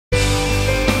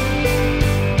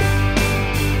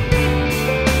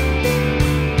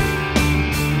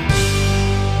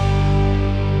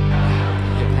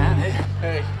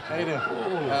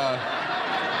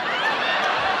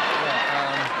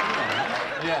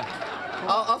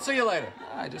I'll see you later.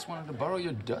 I just wanted to borrow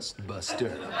your dust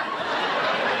buster.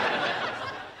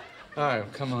 All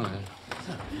right, come on in.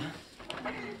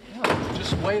 No,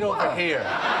 just wait over here.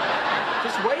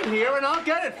 Just wait here and I'll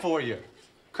get it for you.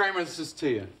 Kramer, this is to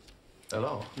you.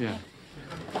 Hello. Yeah.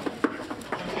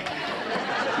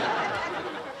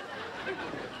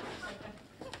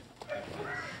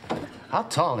 How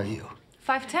tall are you?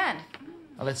 5'10".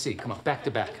 Let's see. Come on, back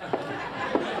to back.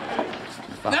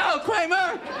 No,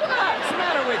 Kramer! What's the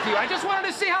matter with you? I just wanted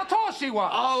to see how tall she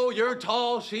was. Oh, you're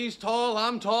tall, she's tall,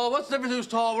 I'm tall. What's the difference who's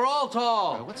tall? We're all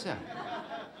tall. What's that?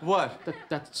 What?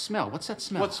 That smell. What's that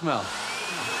smell? What smell? It's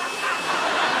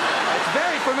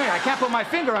very familiar. I can't put my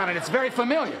finger on it. It's very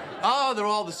familiar. Oh, they're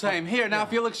all the same. Here, now,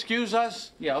 if you'll excuse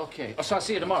us. Yeah, okay. Oh, so I'll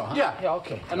see you tomorrow, huh? Yeah. Yeah,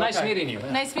 okay. Nice meeting you.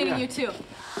 Nice meeting you, too.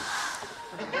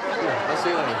 Yeah, I'll see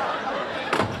you later.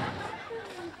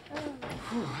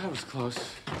 Whew, that was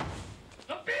close.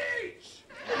 The beach!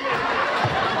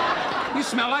 You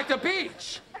smell like the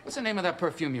beach. What's the name of that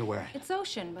perfume you're wearing? It's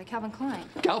Ocean by Calvin Klein.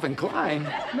 Calvin Klein?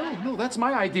 No, that's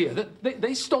my idea.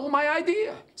 They stole my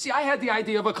idea. See, I had the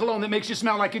idea of a cologne that makes you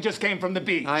smell like you just came from the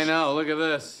beach. I know, look at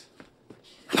this.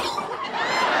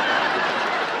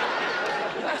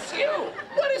 That's you.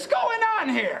 What is going on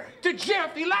here? To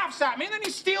Jeff, he laughs at me, and then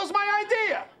he steals my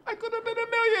idea. I could have been a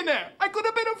millionaire. I could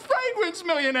have been a fragrance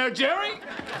millionaire, Jerry.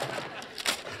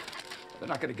 They're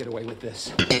not going to get away with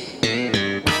this.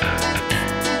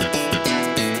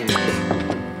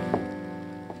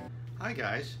 Hi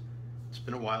guys, it's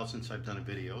been a while since I've done a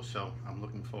video, so I'm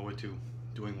looking forward to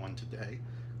doing one today.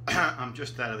 I'm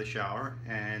just out of the shower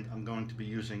and I'm going to be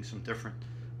using some different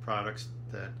products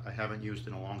that I haven't used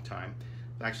in a long time.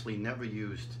 I've actually never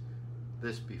used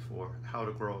this before, How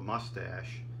to Grow a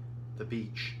Mustache, The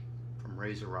Beach from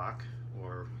Razor Rock,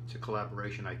 or it's a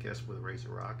collaboration I guess with Razor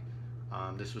Rock.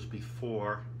 This was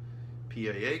before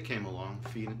PAA came along,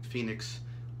 Phoenix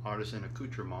Artisan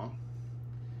Accoutrement.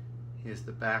 Here's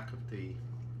the back of the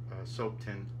soap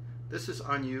tin. This is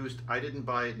unused. I didn't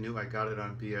buy it new. I got it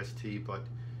on BST, but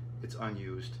it's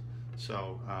unused.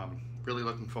 So really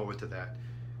looking forward to that.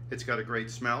 It's got a great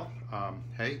smell.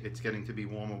 Hey, it's getting to be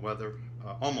warmer weather.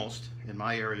 Almost. In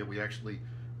my area, we actually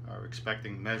are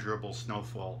expecting measurable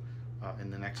snowfall in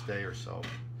the next day or so.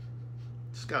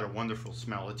 It's got a wonderful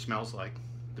smell. It smells like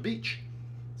the beach.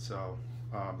 So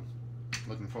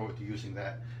looking forward to using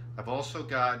that. I've also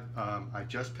got, I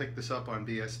just picked this up on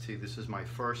BST. This is my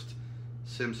first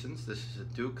Simpsons. This is a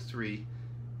Duke 3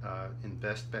 in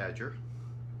Best Badger.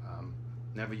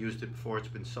 Never used it before. It's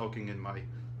been soaking in my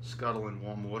scuttle in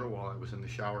warm water while I was in the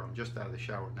shower. I'm just out of the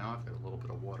shower now. I've got a little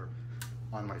bit of water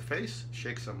on my face.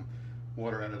 Shake some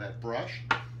water out of that brush.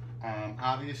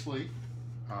 Obviously,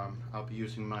 I'll be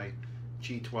using my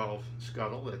G12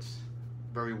 scuttle. It's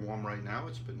very warm right now.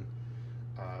 It's been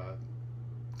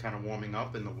kind of warming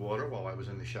up in the water while I was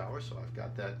in the shower, so I've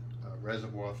got that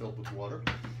reservoir filled with water.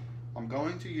 I'm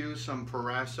going to use some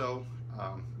Prorasso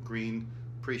green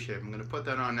pre-shave. I'm going to put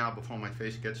that on now before my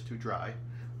face gets too dry.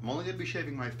 I'm only going to be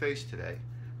shaving my face today.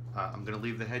 I'm going to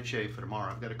leave the head shave for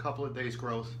tomorrow. I've got a couple of days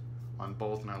growth on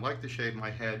both, and I like to shave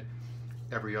my head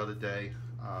every other day,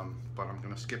 but I'm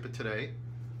going to skip it today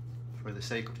for the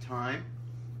sake of time,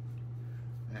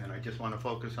 and I just want to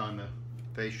focus on the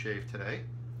face shave today.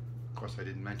 Of course, I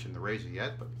didn't mention the razor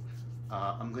yet, but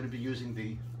I'm going to be using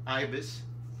the IBIS,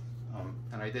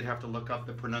 and I did have to look up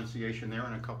the pronunciation there,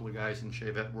 and a couple of guys in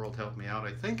Shavette World helped me out.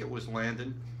 I think it was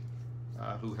Landon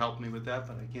who helped me with that,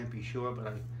 but I can't be sure.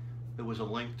 But there was a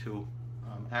link to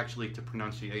actually to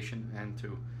pronunciation and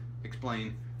to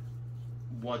explain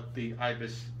what the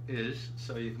IBIS is,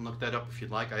 so you can look that up if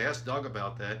you'd like. I asked Doug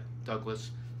about that,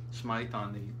 Douglas Smythe,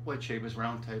 on the Wet Shavers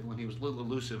Roundtable, and he was a little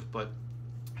elusive, but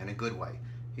in a good way.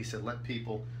 He said, let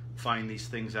people find these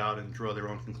things out and draw their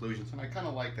own conclusions, and I kind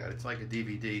of like that. It's like a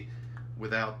DVD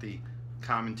without the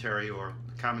commentary, or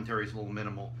the commentary is a little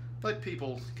minimal. Let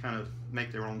people kind of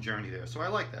make their own journey there, so I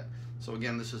like that. So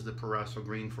again, this is the Prorasso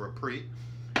Green for a pre,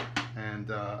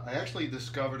 and I actually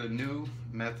discovered a new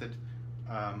method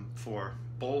for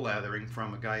bowl lathering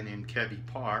from a guy named Kevy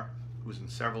Parr, who's in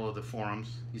several of the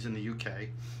forums. He's in the UK,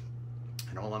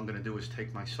 and all I'm going to do is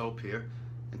take my soap here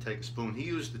and take a spoon. He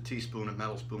used a teaspoon, a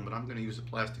metal spoon, but I'm going to use a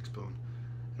plastic spoon.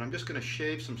 And I'm just going to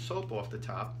shave some soap off the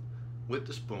top with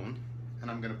the spoon, and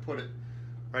I'm going to put it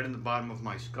right in the bottom of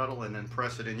my scuttle and then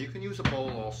press it in. You can use a bowl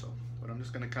also, but I'm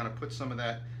just going to kind of put some of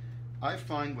that. I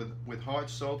find with hard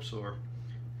soaps, or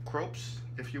cropes,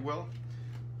 if you will,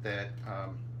 that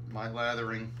my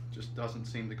lathering just doesn't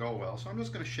seem to go well. So I'm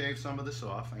just going to shave some of this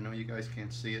off. I know you guys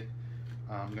can't see it.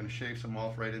 I'm going to shave some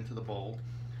off right into the bowl,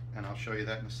 and I'll show you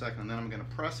that in a second. And then I'm going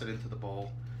to press it into the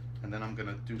bowl, and then I'm going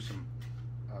to do some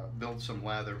build some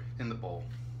lather in the bowl.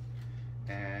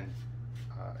 And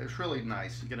it's really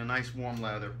nice. You get a nice warm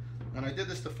lather. When I did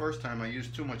this the first time, I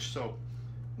used too much soap,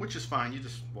 which is fine. You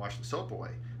just wash the soap away.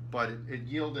 But it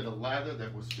yielded a lather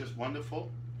that was just wonderful.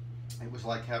 It was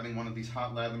like having one of these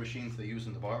hot lather machines they use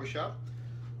in the barbershop.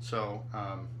 So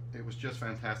it was just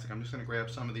fantastic. I'm just going to grab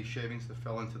some of these shavings that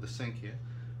fell into the sink here.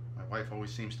 My wife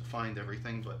always seems to find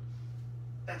everything, but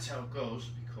that's how it goes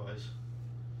because,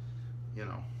 you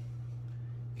know,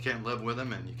 you can't live with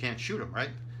them and you can't shoot them, right?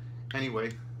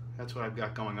 Anyway, that's what I've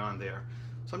got going on there.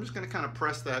 So I'm just going to kind of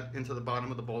press that into the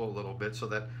bottom of the bowl a little bit so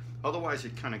that otherwise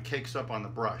it kind of cakes up on the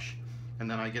brush.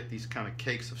 And then I get these kind of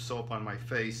cakes of soap on my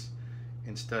face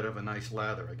instead of a nice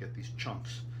lather. I get these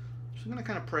chunks. So I'm going to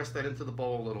kind of press that into the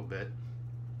bowl a little bit,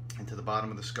 into the bottom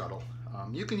of the scuttle.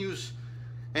 You can use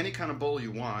any kind of bowl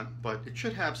you want, but it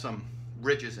should have some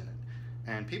ridges in it.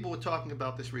 And people were talking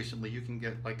about this recently. You can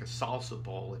get like a salsa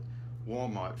bowl at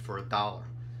Walmart for $1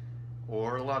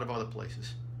 or a lot of other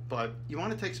places. But you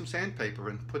want to take some sandpaper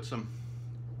and put some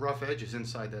rough edges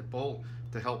inside that bowl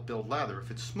to help build lather.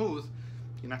 If it's smooth,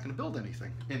 you're not going to build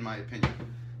anything, in my opinion.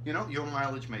 You know, your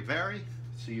mileage may vary.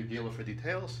 See your dealer for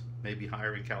details. Maybe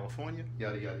higher in California,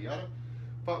 yada, yada, yada.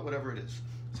 But whatever it is.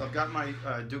 So I've got my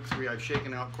Duke 3. I've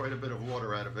shaken out quite a bit of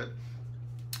water out of it.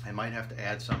 I might have to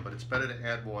add some, but it's better to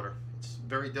add water. It's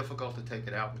very difficult to take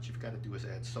it out. What you've got to do is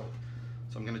add soap.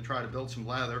 So I'm going to try to build some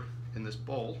lather in this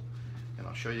bowl, and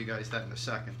I'll show you guys that in a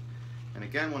second. And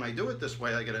again, when I do it this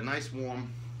way, I get a nice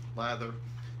warm lather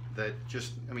that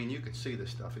just, I mean, you can see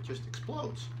this stuff. It just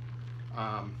explodes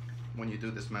when you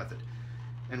do this method.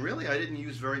 And really, I didn't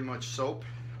use very much soap,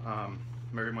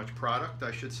 very much product,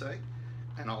 I should say.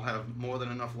 And I'll have more than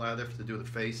enough lather to do the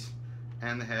face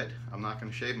and the head. I'm not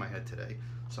going to shave my head today,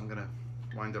 so I'm going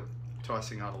to wind up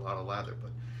tossing out a lot of lather.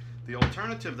 But the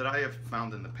alternative that I have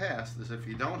found in the past is if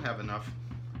you don't have enough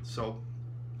soap,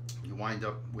 you wind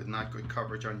up with not good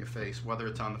coverage on your face, whether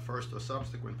it's on the first or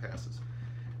subsequent passes.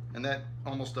 And that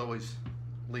almost always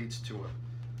leads to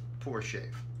a poor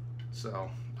shave. So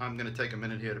I'm going to take a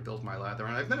minute here to build my lather.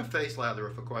 And I've been a face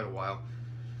latherer for quite a while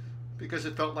because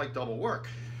it felt like double work.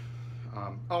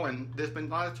 Oh, and there's been a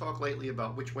lot of talk lately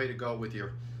about which way to go with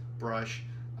your brush.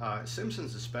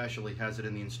 Simpsons especially has it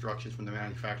in the instructions from the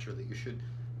manufacturer that you should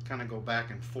kind of go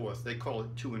back and forth. They call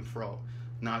it to and fro,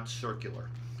 not circular.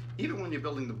 Even when you're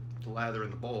building the lather in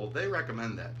the bowl, they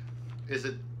recommend that. Is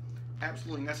it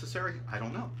absolutely necessary? I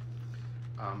don't know.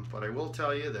 But I will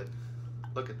tell you that,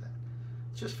 look at that.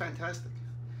 It's just fantastic.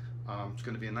 It's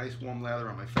going to be a nice warm lather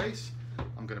on my face.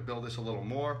 I'm going to build this a little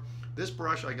more. This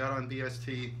brush I got on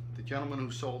BST. The gentleman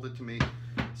who sold it to me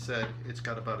said it's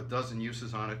got about a dozen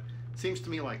uses on it. Seems to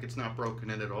me like it's not broken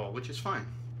in at all, which is fine.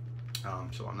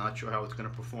 So I'm not sure how it's going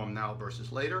to perform now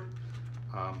versus later.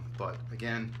 But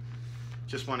again,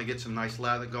 just want to get some nice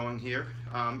lather going here.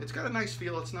 It's got a nice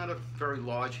feel. It's not a very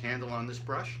large handle on this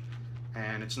brush,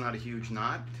 and it's not a huge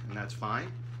knot, and that's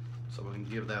fine. So we're going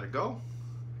to give that a go,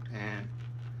 and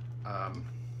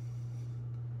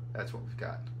that's what we've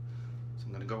got. So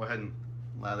I'm going to go ahead and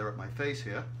lather up my face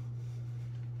here.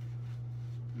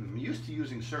 I'm used to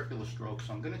using circular strokes,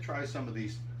 so I'm going to try some of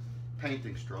these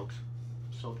painting strokes.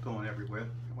 Soap going everywhere.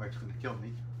 My wife's going to kill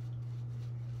me.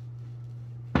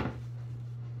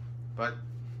 But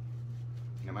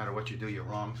no matter what you do, you're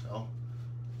wrong, so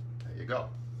there you go.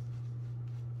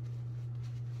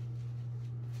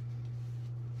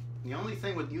 The only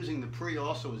thing with using the pre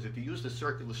also is if you use the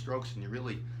circular strokes and you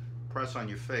really press on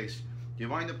your face, you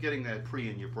wind up getting that pre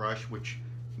in your brush, which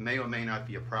may or may not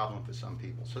be a problem for some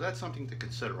people. So that's something to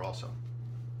consider also.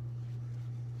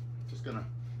 Just gonna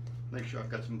make sure I've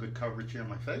got some good coverage here on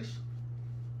my face.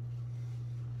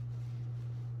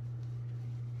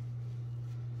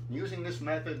 Using this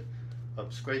method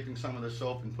of scraping some of the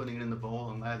soap and putting it in the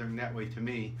bowl and lathering that way, to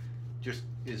me, just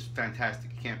is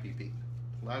fantastic. It can't be beat.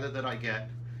 The lather that I get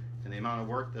and the amount of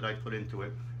work that I put into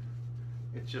it,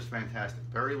 it's just fantastic.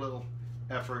 Very little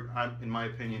effort, in my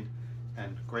opinion,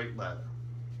 and great lather.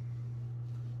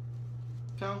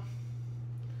 So,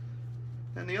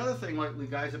 and the other thing, like the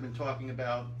guys have been talking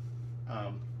about,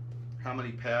 how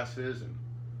many passes and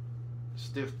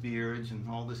stiff beards and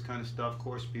all this kind of stuff,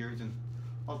 coarse beards, and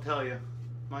I'll tell you,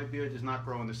 my beard does not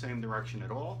grow in the same direction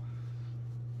at all.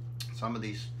 Some of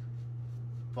these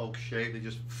folks shave, they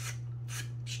just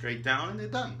straight down and they're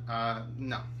done.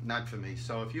 No, not for me.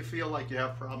 So if you feel like you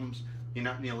have problems, you're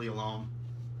not nearly alone.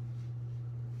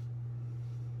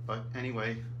 But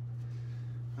anyway,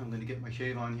 I'm going to get my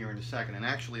shave on here in a second. And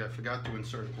actually, I forgot to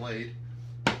insert a blade,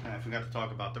 and I forgot to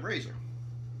talk about the razor.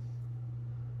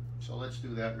 So let's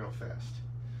do that real fast.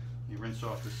 You rinse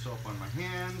off the soap on my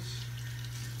hands,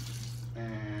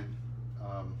 and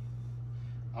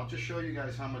I'll just show you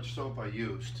guys how much soap I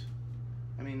used.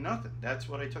 I mean, nothing. That's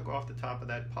what I took off the top of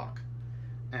that puck.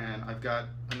 And I've got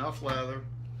enough lather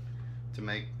to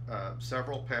make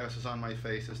several passes on my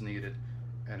face as needed,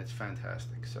 and it's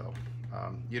fantastic. So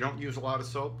you don't use a lot of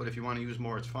soap, but if you want to use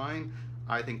more, it's fine.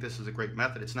 I think this is a great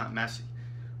method. It's not messy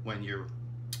when you're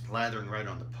lathering right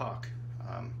on the puck.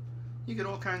 You get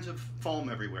all kinds of foam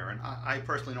everywhere, and I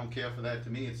personally don't care for that. To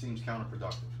me, it seems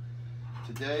counterproductive.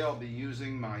 Today I'll be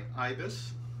using my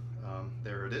IBIS.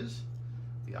 There it is,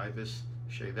 the IBIS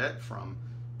Shavette from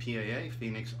PAA,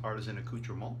 Phoenix Artisan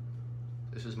Accoutrement.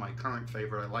 This is my current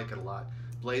favorite. I like it a lot.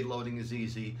 Blade loading is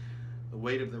easy. The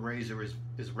weight of the razor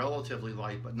is relatively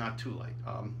light, but not too light.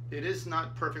 It is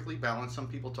not perfectly balanced. Some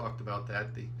people talked about that.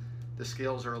 The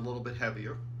scales are a little bit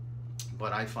heavier,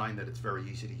 but I find that it's very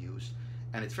easy to use,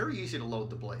 and it's very easy to load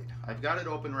the blade. I've got it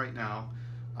open right now.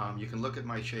 You can look at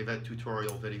my Shavette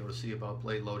tutorial video to see about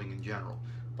blade loading in general,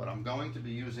 but I'm going to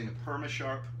be using a Perma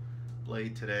Sharp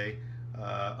blade today.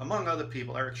 Among other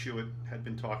people, Eric Shewitt had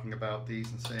been talking about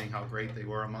these and saying how great they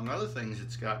were. Among other things,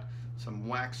 it's got some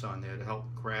wax on there to help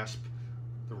grasp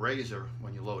the razor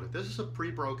when you load it. This is a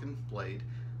pre-broken blade.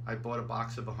 I bought a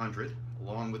box of 100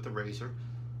 along with the razor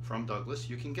from Douglas.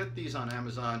 You can get these on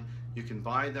Amazon. You can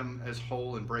buy them as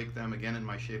whole and break them. Again, in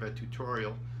my Shavette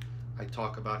tutorial, I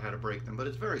talk about how to break them, but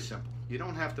it's very simple. You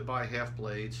don't have to buy half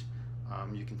blades.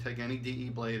 You can take any DE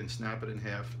blade and snap it in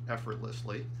half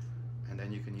effortlessly, and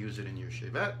then you can use it in your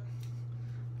Shavette.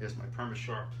 Here's my Perma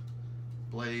Sharp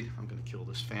blade. I'm going to kill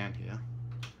this fan here.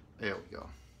 There we go.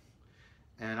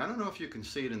 And I don't know if you can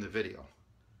see it in the video,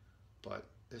 but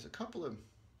there's a couple of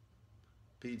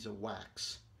beads of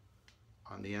wax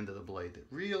on the end of the blade that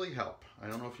really help. I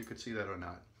don't know if you could see that or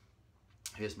not.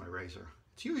 Here's my razor.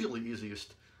 It's usually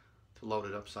easiest to load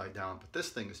it upside down, but this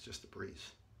thing is just a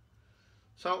breeze.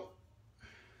 So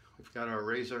we've got our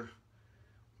razor,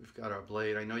 we've got our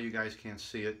blade. I know you guys can't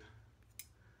see it.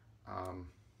 I'll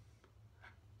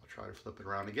try to flip it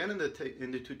around. Again, in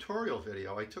the tutorial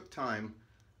video, I took time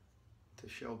to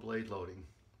show blade loading,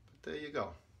 but there you go.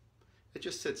 It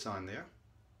just sits on there,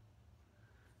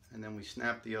 and then we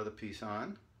snap the other piece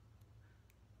on,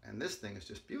 and this thing is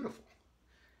just beautiful.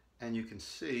 And you can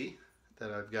see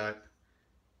that I've got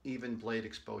even blade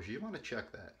exposure. You want to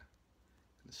check that.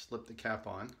 And slip the cap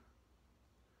on.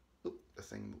 Oop, the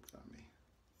thing moved on me.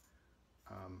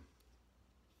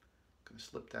 Going to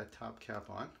slip that top cap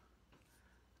on,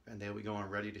 and there we go. I'm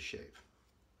ready to shave.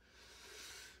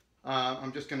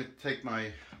 I'm just going to take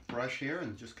my brush here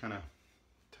and just kind of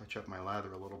touch up my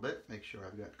lather a little bit. Make sure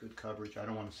I've got good coverage. I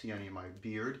don't want to see any of my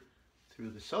beard through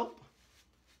the soap.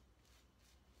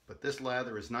 But this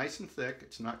lather is nice and thick.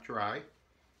 It's not dry.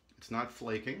 It's not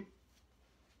flaking.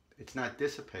 It's not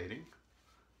dissipating.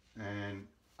 And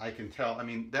I can tell, I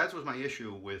mean, that was my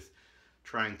issue with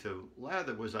trying to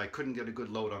lather, was I couldn't get a good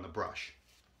load on the brush.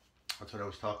 That's what I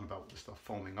was talking about with the stuff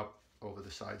foaming up over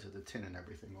the sides of the tin and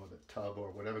everything, or the tub,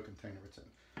 or whatever container it's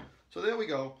in. So there we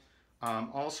go.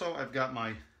 Also, I've got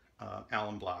my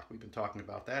alum block. We've been talking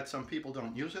about that. Some people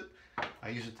don't use it. I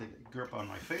use it to grip on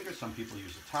my fingers. Some people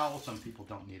use a towel. Some people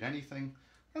don't need anything.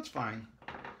 That's fine.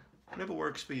 Whatever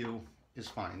works for you is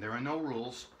fine. There are no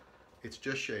rules. It's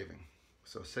just shaving.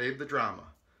 So save the drama.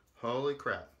 Holy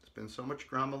crap. There's been so much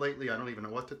drama lately, I don't even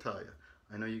know what to tell you.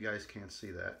 I know you guys can't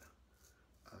see that.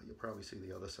 You'll probably see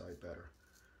the other side better.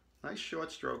 Nice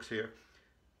short strokes here.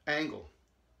 Angle.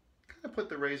 Kind of put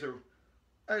the razor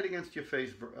right against your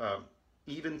face,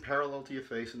 even parallel to your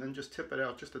face, and then just tip it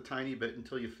out just a tiny bit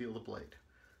until you feel the blade.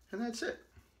 And that's it.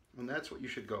 And that's what you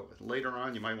should go with. Later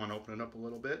on, you might want to open it up a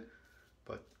little bit,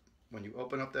 but when you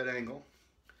open up that angle,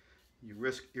 you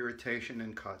risk irritation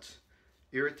and cuts.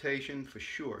 Irritation for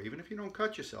sure. Even if you don't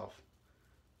cut yourself,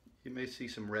 you may see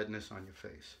some redness on your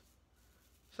face.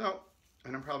 So,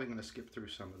 and I'm probably going to skip through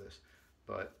some of this,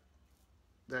 but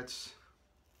that's,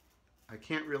 I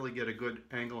can't really get a good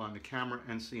angle on the camera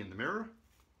and see in the mirror.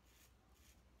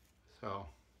 So,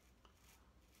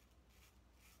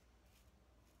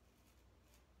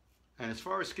 and as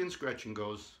far as skin scratching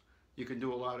goes, you can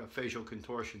do a lot of facial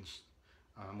contortions,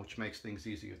 which makes things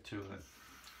easier too than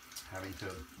having to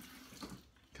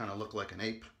kind of look like an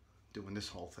ape doing this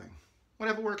whole thing.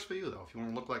 Whatever works for you though. If you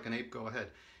want to look like an ape, go ahead.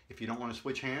 If you don't want to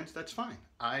switch hands, that's fine.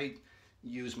 I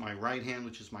use my right hand,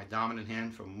 which is my dominant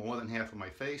hand, for more than half of my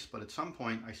face, but at some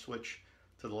point I switch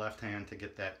to the left hand to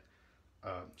get that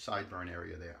sideburn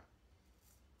area there.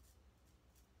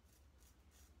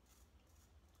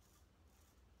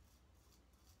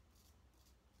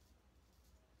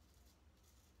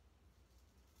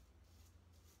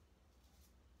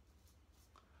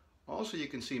 Also, you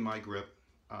can see my grip.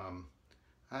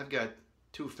 I've got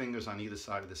 2 fingers on either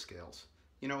side of the scales.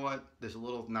 You know what? There's a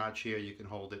little notch here, you can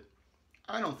hold it.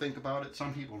 I don't think about it.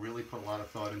 Some people really put a lot of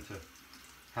thought into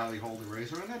how they hold the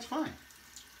razor, and that's fine.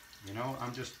 You know,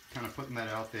 I'm just kind of putting that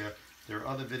out there. There are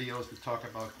other videos that talk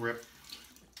about grip.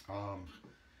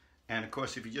 And of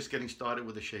course, if you're just getting started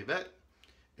with a shavette,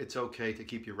 it's okay to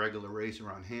keep your regular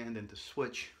razor on hand and to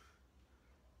switch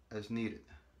as needed.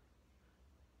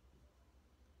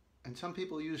 And some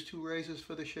people use 2 razors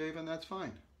for the shave, and that's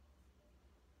fine.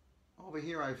 Over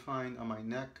here I find on my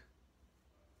neck,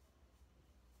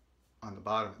 on the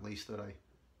bottom at least, that I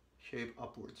shave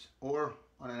upwards or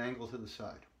on an angle to the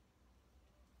side.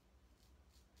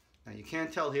 Now you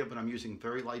can't tell here, but I'm using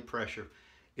very light pressure.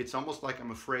 It's almost like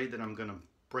I'm afraid that I'm going to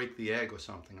break the egg or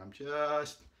something. I'm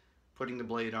just putting the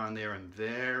blade on there and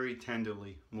very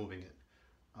tenderly moving it.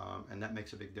 And that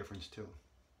makes a big difference too.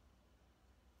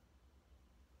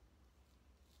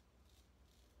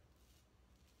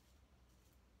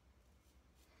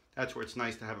 That's where it's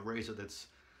nice to have a razor that's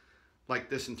like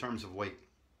this in terms of weight.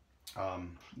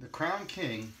 The Crown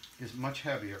King is much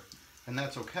heavier, and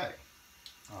that's okay.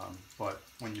 But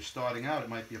when you're starting out, it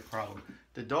might be a problem.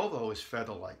 The Dovo is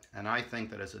feather light, and I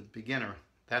think that as a beginner,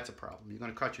 that's a problem. You're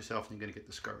going to cut yourself and you're going to get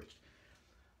discouraged.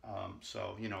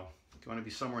 So, you know, you want to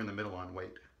be somewhere in the middle on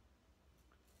weight.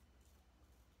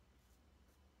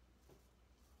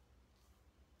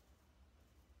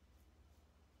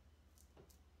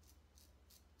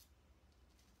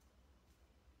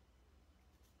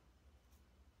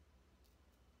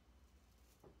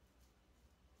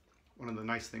 One of the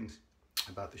nice things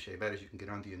about the shavette is you can get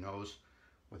under your nose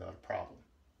without a problem.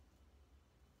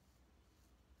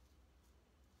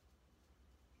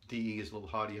 DE is a little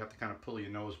harder. You have to kind of pull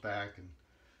your nose back, and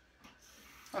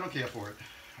I don't care for it.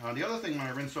 The other thing, when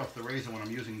I rinse off the razor when I'm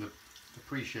using the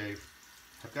pre-shave,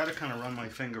 I've got to kind of run my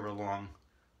finger along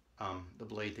the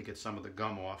blade to get some of the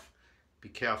gum off. Be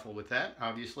careful with that.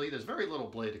 Obviously, there's very little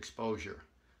blade exposure,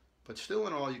 but still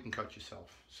in all, you can cut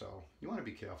yourself. So you want to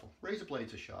be careful. Razor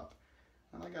blades are sharp.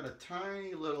 And I got a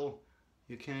tiny little,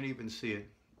 you can't even see it,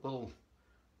 little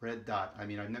red dot. I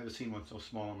mean, I've never seen one so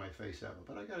small on my face ever,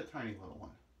 but I got a tiny little one.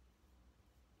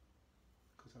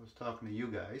 Because I was talking to you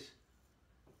guys,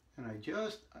 and I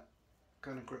just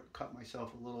kind of cut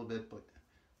myself a little bit, but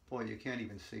boy, you can't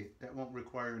even see it. That won't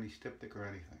require any styptic or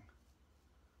anything.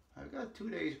 I've got 2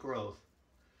 days growth.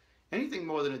 Anything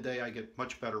more than a day, I get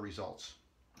much better results.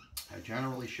 I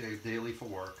generally shave daily for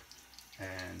work,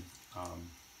 and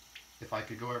if I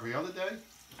could go every other day,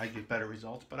 I'd get better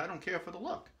results, but I don't care for the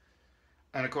look.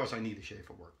 And of course, I need to shave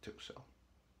for work too, so.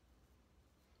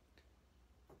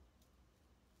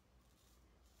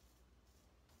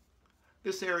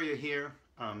 This area here,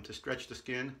 to stretch the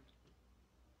skin,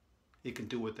 you can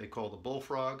do what they call the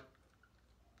bullfrog.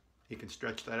 You can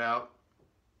stretch that out.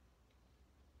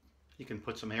 You can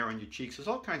put some hair on your cheeks. There's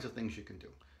all kinds of things you can do.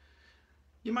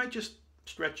 You might just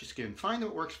stretch your skin. Find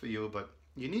what works for you, but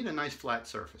you need a nice flat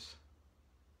surface.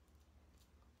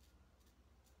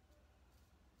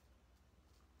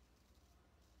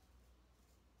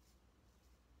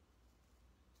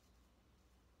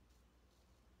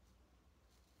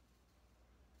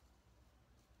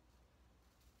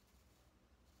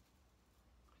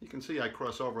 You can see I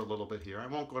cross over a little bit here. I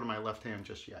won't go to my left hand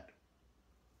just yet.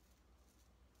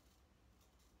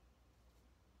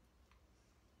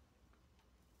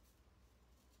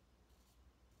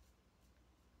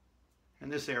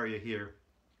 And this area here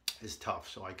is tough,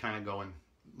 so I kind of go in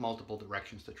multiple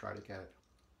directions to try to get it.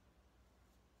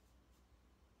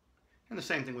 And the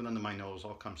same thing with under my nose.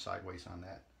 I'll come sideways on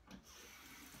that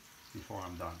before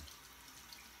I'm done.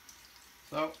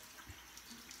 So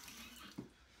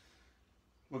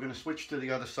we're going to switch to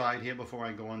the other side here before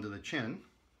I go under the chin.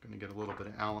 I'm going to get a little bit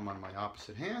of alum on my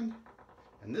opposite hand.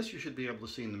 And this you should be able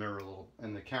to see in the mirror a little,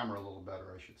 in the camera a little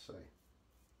better, I should say.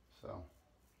 So.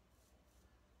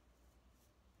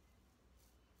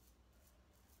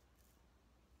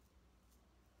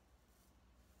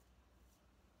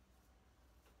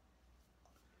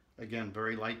 Again,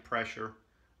 very light pressure.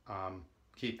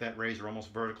 Keep that razor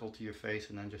almost vertical to your face,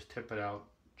 and then just tip it out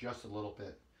just a little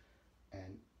bit.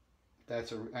 And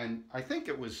and I think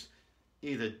it was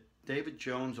either David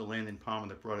Jones or Landon Palmer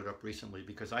that brought it up recently,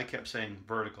 because I kept saying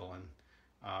vertical,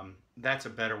 and that's a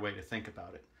better way to think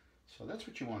about it. So that's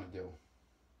what you want to do.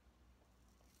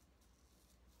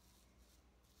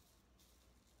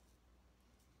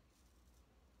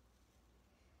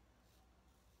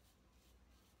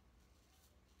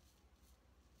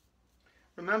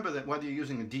 Remember that whether you're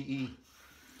using a DE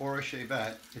or a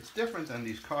shavette, it's different than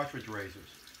these cartridge razors,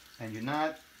 and you're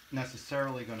not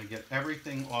necessarily going to get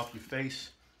everything off your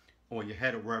face or your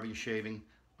head or wherever you're shaving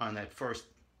on that first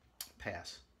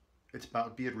pass. It's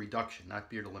about beard reduction, not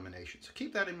beard elimination. So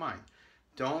keep that in mind.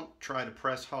 Don't try to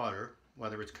press harder,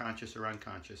 whether it's conscious or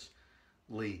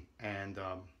unconsciously, and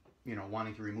you know,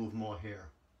 wanting to remove more hair.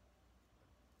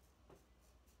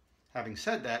 Having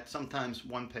said that, sometimes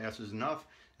one pass is enough,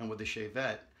 and with the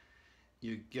shavette,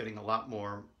 you're getting a lot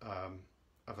more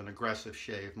of an aggressive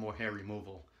shave, more hair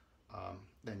removal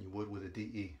than you would with a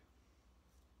DE.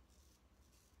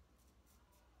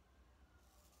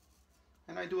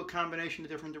 And I do a combination of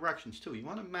different directions too. You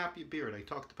want to map your beard. I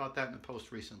talked about that in a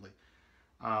post recently.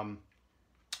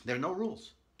 There are no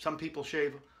rules. Some people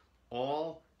shave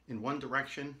all in one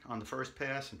direction on the first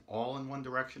pass, and all in one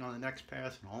direction on the next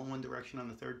pass, and all in one direction on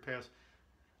the third pass.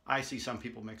 I see some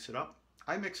people mix it up.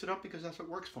 I mix it up because that's what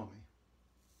works for me.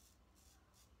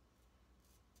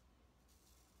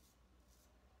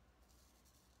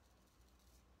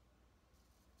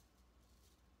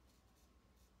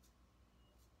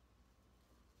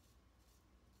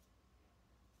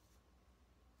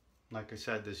 Like I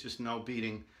said, there's just no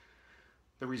beating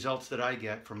the results that I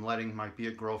get from letting my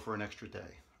beard grow for an extra day.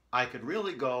 I could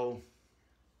really go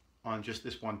on just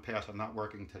this one pass. I'm not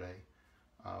working today.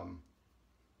 I'm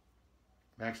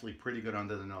actually pretty good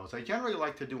under the nose. I generally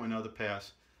like to do another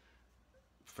pass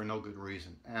for no good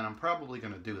reason, and I'm probably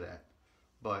going to do that.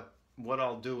 But what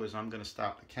I'll do is I'm going to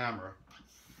stop the camera,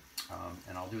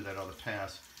 and I'll do that other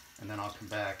pass, and then I'll come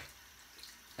back,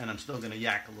 and I'm still going to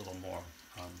yak a little more.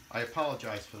 I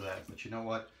apologize for that, but you know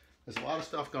what? There's a lot of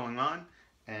stuff going on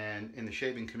and in the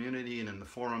shaving community and in the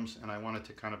forums, and I wanted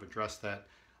to kind of address that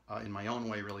in my own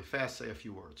way really fast, say a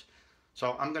few words.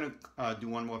 So I'm going to do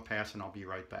one more pass and I'll be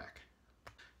right back.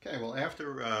 Okay, well,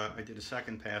 after I did a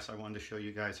second pass, I wanted to show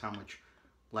you guys how much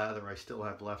lather I still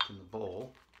have left in the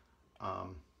bowl.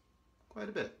 Quite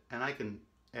a bit. And I can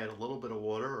add a little bit of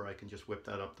water, or I can just whip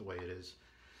that up the way it is.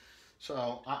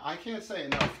 So I can't say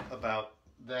enough about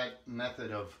that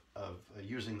method of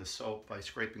using the soap by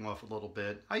scraping off a little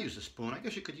bit. I use a spoon. I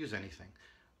guess you could use anything.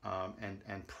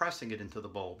 And pressing it into the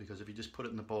bowl, because if you just put it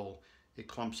in the bowl, it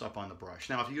clumps up on the brush.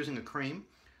 Now, if you're using a cream,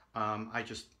 I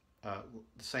just, the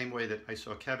same way that I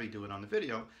saw Kevy do it on the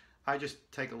video, I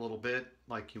just take a little bit,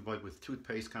 like you would with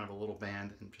toothpaste, kind of a little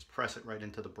band, and just press it right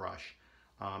into the brush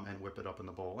and whip it up in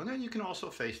the bowl. And then you can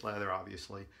also face lather,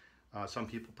 obviously. Some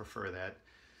people prefer that.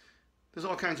 There's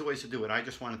all kinds of ways to do it. I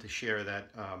just wanted to share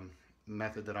that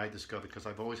method that I discovered, because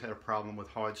I've always had a problem with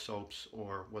hard soaps,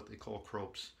 or what they call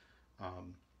cropes,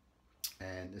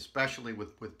 and especially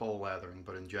with bowl lathering,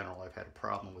 but in general I've had a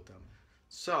problem with them.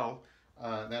 So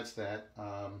that's that.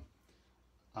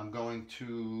 I'm going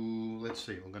to, let's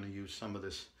see, we're going to use some of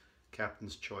this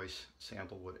Captain's Choice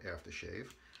Sandalwood aftershave.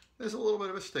 There's a little bit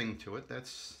of a sting to it.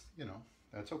 That's, you know,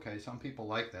 that's okay. Some people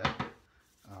like that.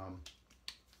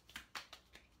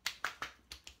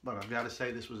 But I've got to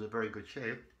say, this was a very good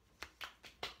shave.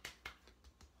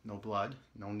 No blood,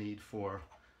 no need for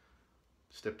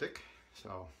styptic,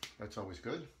 so that's always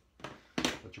good.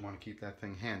 But you want to keep that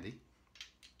thing handy.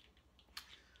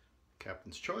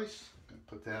 Captain's Choice, I'm going to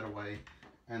put that away.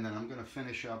 And then I'm going to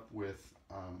finish up with,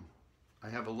 I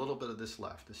have a little bit of this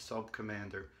left, this Soap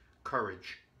Commander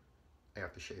Courage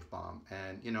aftershave balm.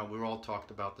 And you know, we're all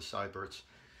talked about the sideburns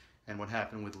and what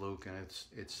happened with Luke, and it's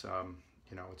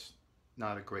you know, it's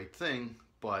not a great thing,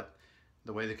 but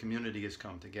the way the community has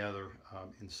come together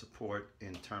in support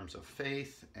in terms of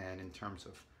faith and in terms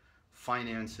of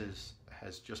finances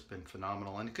has just been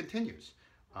phenomenal, and it continues.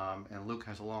 And Luke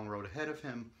has a long road ahead of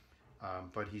him,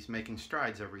 but he's making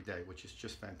strides every day, which is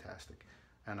just fantastic.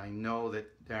 And I know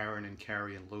that Darren and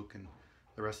Carrie and Luke and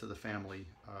the rest of the family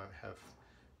have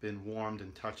been warmed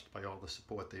and touched by all the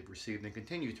support they've received and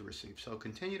continue to receive. So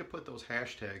continue to put those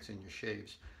hashtags in your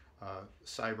shaves,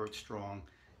 Cybert Strong,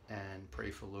 and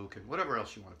Pray for Luke, and whatever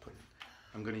else you want to put in.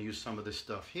 I'm going to use some of this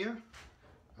stuff here,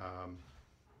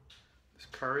 this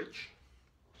Courage,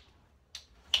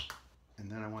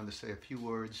 and then I wanted to say a few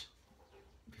words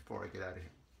before I get out of here.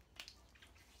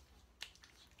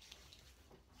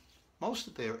 Most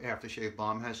of their aftershave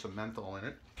balm has some menthol in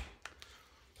it,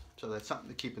 so that's something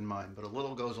to keep in mind, but a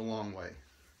little goes a long way.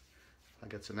 If I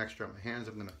get some extra on my hands,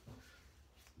 I'm going to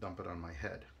dump it on my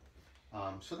head.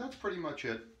 So that's pretty much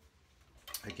it.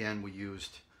 Again, we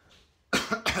used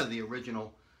the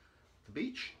original The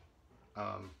Beach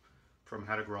from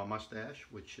How to Grow a Mustache,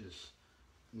 which is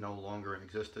no longer in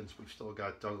existence. We've still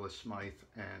got Douglas Smythe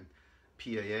and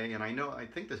PAA, and I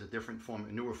think there's a different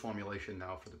a newer formulation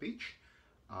now for The Beach.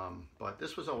 But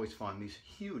this was always fun, these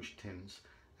huge tins,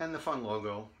 and the fun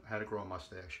logo, How to Grow a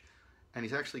Mustache. And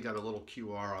he's actually got a little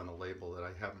QR on the label that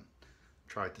I haven't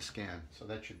tried to scan, so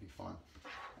that should be fun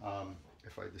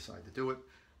if I decide to do it.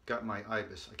 got my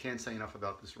IBIS. I can't say enough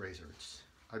about this razor.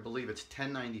 I believe it's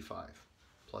 $10.95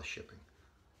 plus shipping.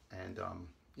 And,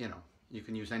 you know, you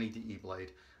can use any DE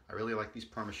blade. I really like these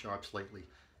Perma Sharps lately.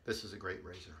 This is a great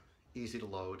razor. Easy to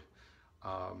load.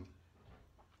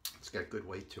 It's got good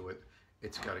weight to it.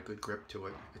 It's got a good grip to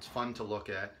it. It's fun to look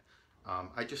at.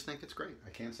 I just think it's great. I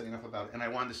can't say enough about it. And I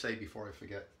wanted to say before I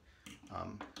forget,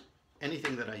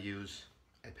 anything that I use,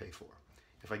 I pay for.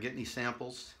 If I get any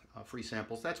samples, free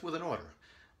samples, that's with an order.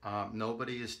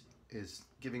 Nobody is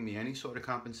giving me any sort of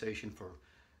compensation for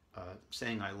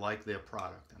saying I like their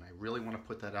product, and I really want to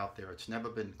put that out there. It's never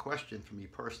been questioned for me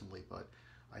personally, but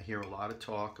I hear a lot of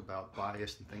talk about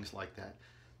bias and things like that.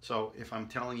 So if I'm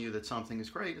telling you that something is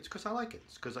great, it's because I like it.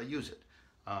 It's because I use it.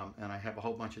 And I have a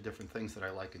whole bunch of different things that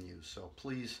I like and use. So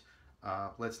please,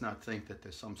 let's not think that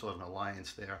there's some sort of an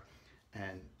alliance there.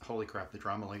 And holy crap, the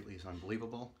drama lately is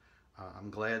unbelievable. I'm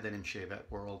glad that in Shavette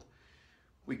World,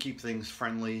 we keep things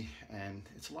friendly, and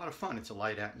it's a lot of fun. It's a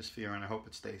light atmosphere, and I hope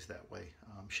it stays that way.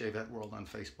 Shavette World on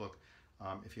Facebook.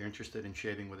 If you're interested in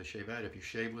shaving with a Shavette, if you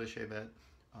shave with a Shavette,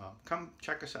 come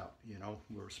check us out. You know,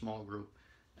 we're a small group,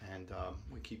 and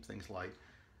we keep things light.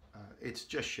 It's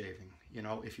just shaving. You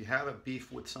know, if you have a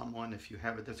beef with someone, if you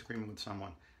have a disagreement with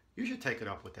someone, you should take it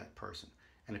up with that person.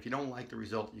 And if you don't like the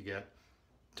result you get,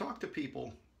 talk to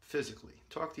people physically.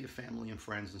 Talk to your family and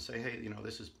friends and say, hey, you know,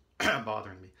 this is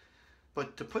bothering me.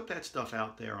 But to put that stuff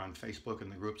out there on Facebook and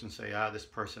the groups and say, this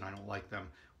person, I don't like them,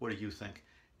 what do you think?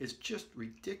 It's just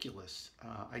ridiculous.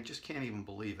 I just can't even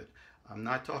believe it. I'm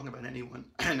not talking about anyone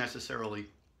necessarily,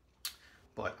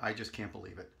 but I just can't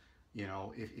believe it. You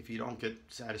know, if you don't get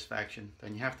satisfaction,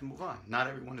 then you have to move on. Not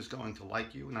everyone is going to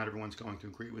like you. Not everyone's going to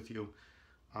agree with you.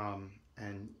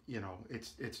 And, you know,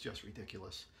 it's just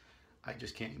ridiculous. I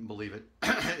just can't even believe it.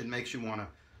 It makes you want to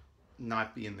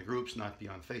not be in the groups, not be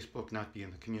on Facebook, not be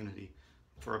in the community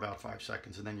for about 5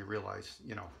 seconds. And then you realize,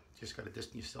 you know, you just got to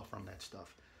distance yourself from that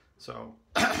stuff. So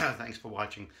thanks for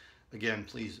watching. Again,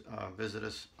 please visit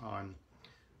us on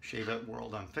Shavette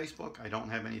World on Facebook. I don't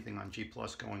have anything on G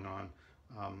Plus going on.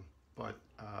 But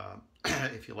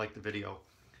if you like the video,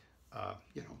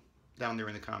 you know, down there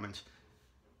in the comments.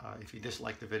 If you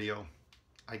dislike the video,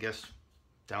 I guess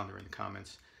down there in the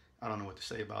comments. I don't know what to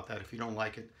say about that. If you don't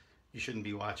like it, you shouldn't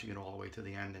be watching it all the way to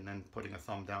the end and then putting a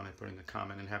thumb down and putting a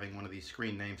comment and having one of these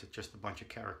screen names that's just a bunch of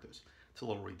characters. It's a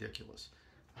little ridiculous.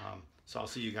 So I'll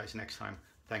see you guys next time.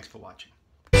 Thanks for watching.